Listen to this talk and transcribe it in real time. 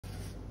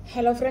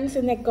Hello friends,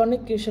 in the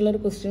economic usual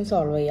question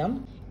solve ചെയ്യാം.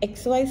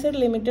 XYZ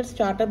Limited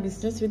start a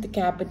business with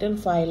capital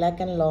 5 lakh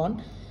and loan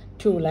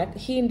 2 lakh.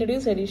 He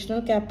introduced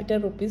additional capital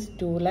rupees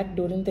 2 lakh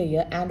during the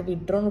year and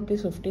withdrawn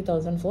rupees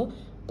 50,000 for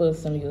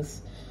personal use.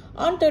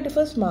 On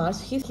 31st March,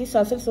 his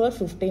assets were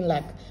 15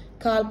 lakh.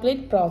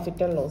 Calculate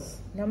profit and loss.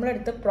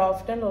 നമ്മളെടുത്ത്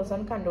profit and loss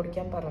ആണ്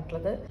കണ്ടുപിടിക്കാൻ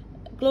പറഞ്ഞിട്ടുള്ളത്.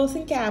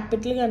 Closing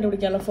capital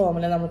കണ്ടുപിടിക്കാനുള്ള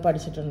formula നമ്മൾ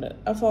പഠിച്ചിട്ടുണ്ട്.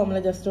 ആ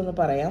formula just ഒന്ന്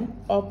പറയാം.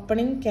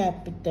 Opening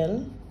capital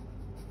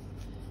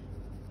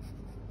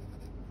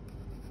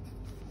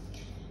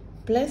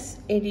plus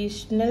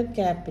additional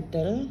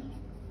capital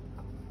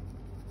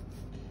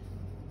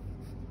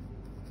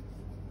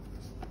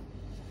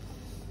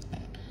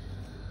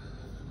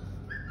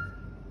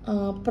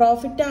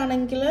profit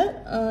ആണെങ്കിൽ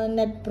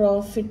net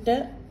profit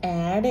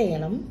add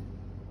ചെയ്യണം.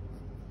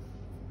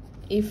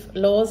 if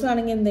loss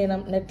ആണെങ്കിൽ എന്ത്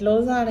ചെയ്യണം? net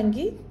loss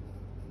ആണെങ്കിൽ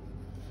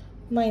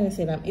മൈനസ്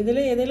ചെയ്യണം. ഇതിൽ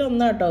ഏതെങ്കിലും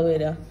ഒന്നാട്ടോ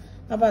വരിക,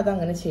 അപ്പോൾ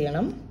അതങ്ങനെ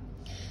ചെയ്യണം.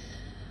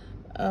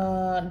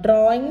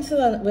 ഡ്രോയിങ്സ്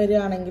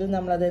വരികയാണെങ്കിൽ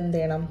നമ്മളത് എന്ത്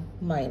ചെയ്യണം?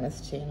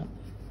 മൈനസ് ചെയ്യണം.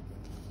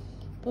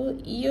 അപ്പോൾ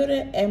ഈ ഒരു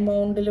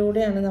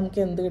എമൗണ്ടിലൂടെയാണ് നമുക്ക്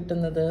എന്ത്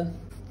കിട്ടുന്നത്?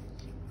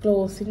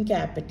 ക്ലോസിങ്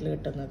ക്യാപിറ്റൽ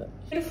കിട്ടുന്നത്.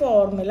 ഒരു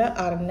ഫോർമുല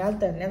അറിഞ്ഞാൽ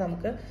തന്നെ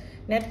നമുക്ക്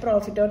net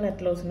profit or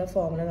net ലോസിൻ്റെ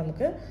formula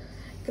നമുക്ക്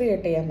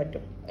ക്രിയേറ്റ് ചെയ്യാൻ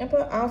പറ്റും.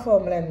 അപ്പോൾ ആ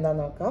ഫോർമുല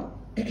എന്താണെന്ന് നോക്കാം.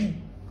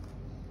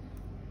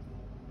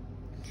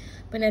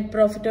 അപ്പോൾ net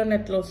profit or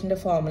net ലോസിൻ്റെ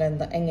formula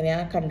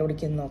എങ്ങനെയാണ്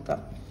കണ്ടുപിടിക്കുന്നത് നോക്കാം.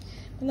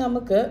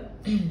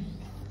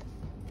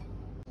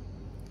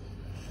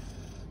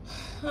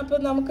 അപ്പോൾ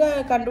നമുക്ക്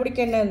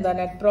കണ്ടുപിടിക്കേണ്ടത് എന്താ?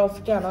 നെറ്റ്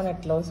പ്രോഫിറ്റ് ആണോ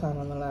നെറ്റ് ലോസ് ആണോ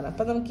എന്നുള്ളതാണ്.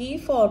 അപ്പോൾ നമുക്ക് ഈ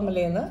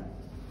ഫോർമുലയിൽ നിന്ന്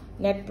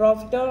നെറ്റ്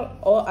പ്രോഫിറ്റോ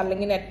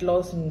അല്ലെങ്കിൽ നെറ്റ്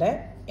ലോസിൻ്റെ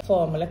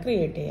ഫോർമുല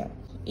ക്രിയേറ്റ് ചെയ്യാം.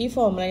 ഈ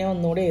ഫോർമുല ഞാൻ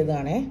ഒന്നുകൂടി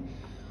എഴുതാണേ,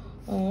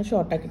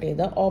 ഷോർട്ടാക്കിയിട്ട്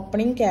എഴുതുക.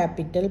 Opening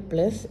capital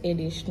plus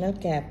additional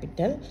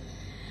capital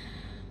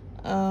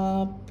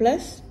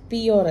plus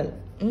POL,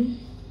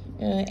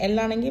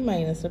 എല്ലാണെങ്കിൽ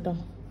minus കേട്ടോ,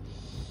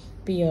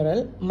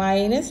 POL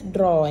minus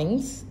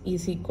drawings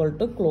is equal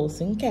to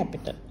closing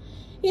capital.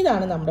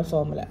 ഇതാണ് നമ്മുടെ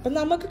ഫോർമുല. അപ്പം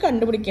നമുക്ക്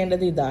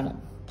കണ്ടുപിടിക്കേണ്ടത് ഇതാണ്,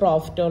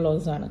 പ്രോഫിറ്റോ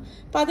ലോസ് ആണ്.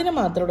 അപ്പം അതിനെ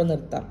മാത്രം ഇവിടെ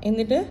നിർത്താം.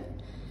 എന്നിട്ട്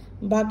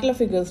ബാക്കിയുള്ള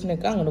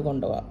ഫിഗേഴ്സിനൊക്കെ അങ്ങോട്ട്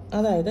കൊണ്ടുപോകാം.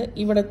 അതായത്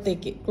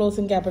ഇവിടത്തേക്ക്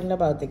ക്ലോസിംഗ് ക്യാപിറ്റലിൻ്റെ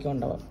ഭാഗത്തേക്ക്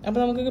കൊണ്ടുപോകാം. അപ്പോൾ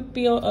നമുക്ക്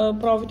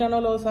പ്രോഫിറ്റ് ആണോ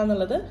ലോസ്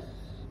ആണെന്നുള്ളത്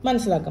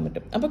മനസ്സിലാക്കാൻ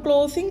പറ്റും. അപ്പോൾ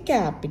ക്ലോസിംഗ്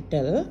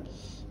ക്യാപിറ്റൽ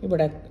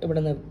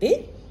ഇവിടെ നിർത്തി.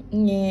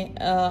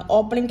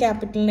 ഓപ്പണിംഗ്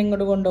ക്യാപിറ്റലിനെ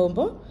ഇങ്ങോട്ട്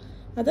കൊണ്ടുപോകുമ്പോൾ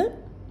അത്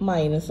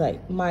മൈനസായി.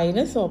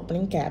 Minus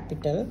opening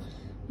capital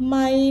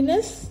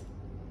minus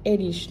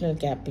additional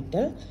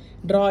capital.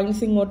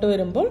 Drawings ഇങ്ങോട്ട്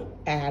വരുമ്പോൾ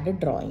ആഡ്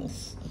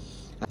ഡ്രോയിങ്സ്.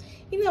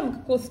 ഇനി നമുക്ക്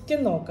ക്വസ്റ്റ്യൻ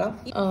നോക്കാം.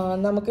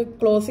 നമുക്ക്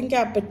ക്ലോസിംഗ്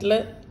ക്യാപിറ്റൽ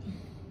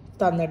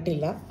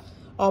തന്നിട്ടില്ല.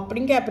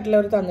 ഓപ്പണിംഗ് ക്യാപിറ്റൽ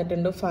അവർ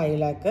തന്നിട്ടുണ്ട് 5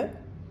 ലാക്ക്.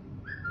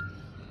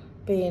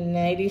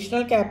 പിന്നെ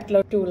അഡീഷണൽ ക്യാപിറ്റൽ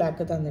 2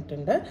 ലാക്ക്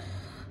തന്നിട്ടുണ്ട്.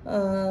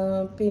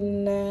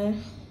 പിന്നെ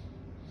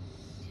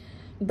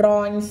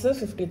ഡ്രോയിങ്സ്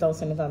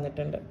 50,000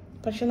 തന്നിട്ടുണ്ട്.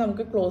 പക്ഷെ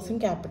നമുക്ക്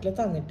ക്ലോസിംഗ് ക്യാപിറ്റൽ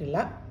തന്നിട്ടില്ല.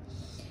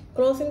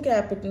 ക്ലോസിംഗ്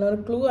ക്യാപിറ്റലിന് ഒരു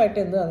ക്ലൂ ആയിട്ട്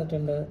എന്ത്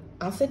തന്നിട്ടുണ്ട്?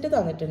 അസറ്റ്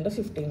തന്നിട്ടുണ്ട്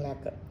 15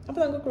 ലാക്ക്. അപ്പോൾ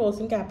നമുക്ക്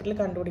ക്ലോസിംഗ് ക്യാപിറ്റൽ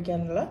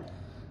കണ്ടുപിടിക്കാനുള്ള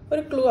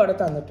ഒരു ക്ലൂ അവിടെ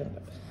തന്നിട്ടുണ്ട്.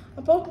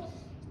 അപ്പോൾ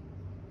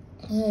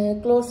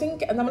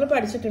ക്ലോസിംഗ് നമ്മൾ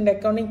പഠിച്ചിട്ടുണ്ട്.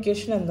 അക്കൗണ്ടിങ്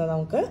ഇക്വേഷൻ എന്താ?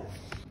 നമുക്ക്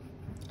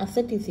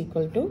asset is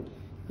equal to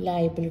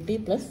liability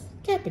plus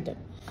capital.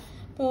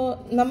 അപ്പോൾ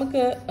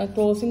നമുക്ക്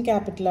ക്ലോസിംഗ്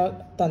ക്യാപിറ്റലാണ്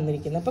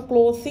തന്നിരിക്കുന്നത്. അപ്പോൾ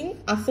ക്ലോസിംഗ്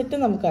അസറ്റ്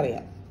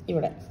നമുക്കറിയാം.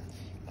 ഇവിടെ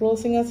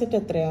ക്ലോസിംഗ് അസറ്റ്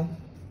എത്രയാണ്?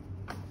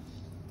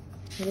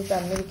 ഇത്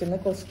തന്നിരിക്കുന്ന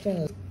ക്വസ്റ്റ്യൻ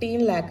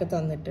 15 ലാക്ക്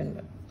തന്നിട്ടുണ്ട്.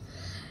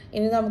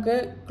 ഇനി നമുക്ക്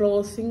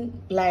ക്ലോസിംഗ്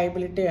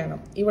ലയബിലിറ്റി വേണം.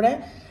 ഇവിടെ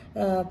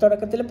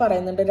തുടക്കത്തിൽ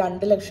പറയുന്നുണ്ട്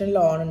 2 ലക്ഷം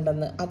ലോൺ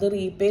ഉണ്ടെന്ന്. അത്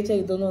റീപേ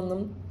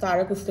ചെയ്തെന്നൊന്നും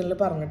താഴെ ക്വസ്റ്റ്യനിൽ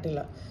പറഞ്ഞിട്ടില്ല.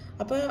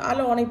 അപ്പോൾ ആ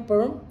ലോൺ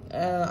ഇപ്പോഴും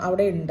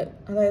അവിടെ ഉണ്ട്.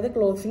 അതായത്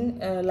ക്ലോസിംഗ്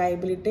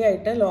ലയബിലിറ്റി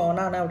ആയിട്ട്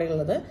ലോണാണ് അവിടെ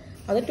ഉള്ളത്.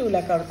 അത് 2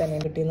 ലാക്ക് അവിടെ തന്നെ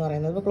കിട്ടിയെന്ന്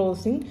പറയുന്നത്. അപ്പോൾ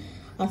ക്ലോസിംഗ്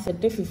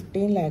അസറ്റ്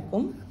 15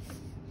 ലാക്കും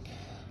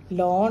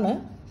ലോണ്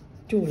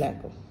 2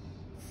 ലാക്കും.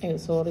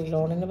 സോറി,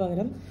 ലോണിന്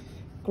പകരം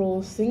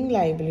ക്ലോസിംഗ്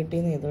ലയബിലിറ്റി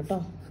എന്ന് ചെയ്തു കേട്ടോ.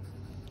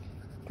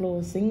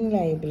 Closing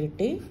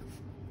liability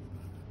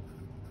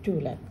 2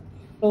 lakh.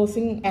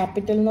 Closing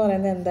capital എന്ന്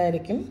പറയുന്നത്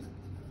എന്തായിരിക്കും?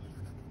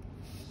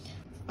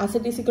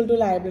 Asset is equal to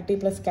liability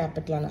plus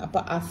capital ആണ്.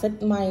 അപ്പോൾ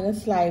അസറ്റ്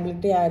മൈനസ്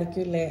ലയബിലിറ്റി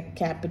ആയിരിക്കും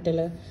ക്യാപിറ്റൽ.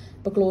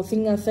 അപ്പോൾ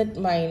closing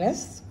asset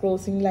minus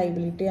closing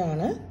liability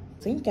ആണ്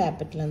ക്ലോസിംഗ്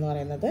ക്യാപിറ്റൽ എന്ന്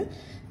പറയുന്നത്.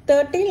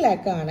 13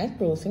 ലാക്ക് ആണ്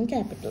ക്ലോസിംഗ്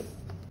ക്യാപിറ്റൽ.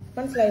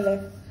 മനസ്സിലായില്ലേ?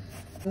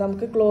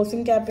 നമുക്ക്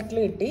ക്ലോസിംഗ് ക്യാപിറ്റൽ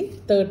കിട്ടി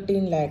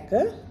 13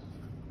 ലാക്ക്.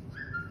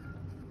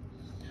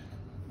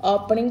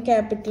 ഓപ്പണിംഗ്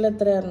ക്യാപിറ്റൽ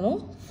എത്രയായിരുന്നു?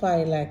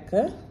 5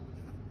 lakh.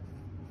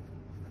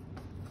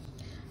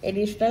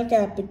 Additional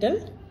capital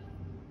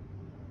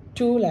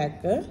 2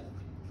 lakh.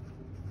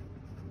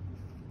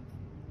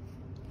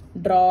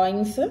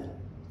 Drawings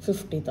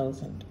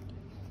 50,000.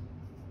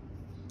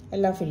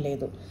 എല്ലാം ഫിൽ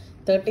ചെയ്തു.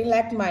 13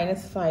 lakh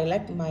minus 5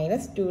 lakh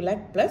minus 2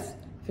 lakh plus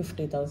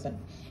 50,000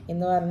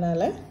 എന്ന്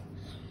പറഞ്ഞാൽ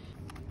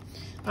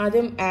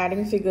ആദ്യം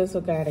ആഡിങ് ഫിഗേഴ്സ്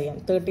ഒക്കെ ആഡ് ചെയ്യാം.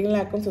 13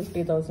 ലാക്കും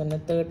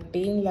 50,000.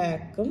 13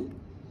 ലാക്കും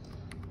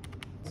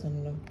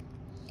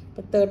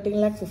ഇപ്പോൾ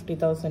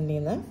 13,50,000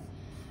 നിന്ന്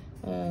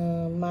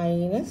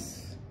minus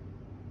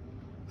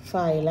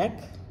 5 lakh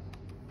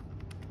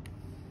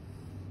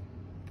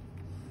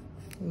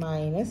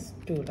മൈനസ്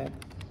 2 ലാക്ക്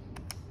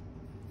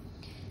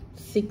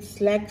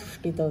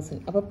 6,50,000.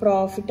 അപ്പോൾ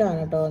പ്രോഫിറ്റ് ആണ്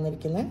കേട്ടോ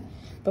വന്നിരിക്കുന്നത്.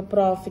 അപ്പോൾ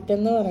പ്രോഫിറ്റ്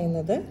എന്ന്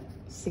പറയുന്നത്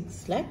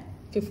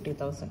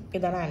 6,50,000.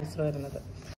 ഇതാണ് ആൻസർ വരുന്നത്.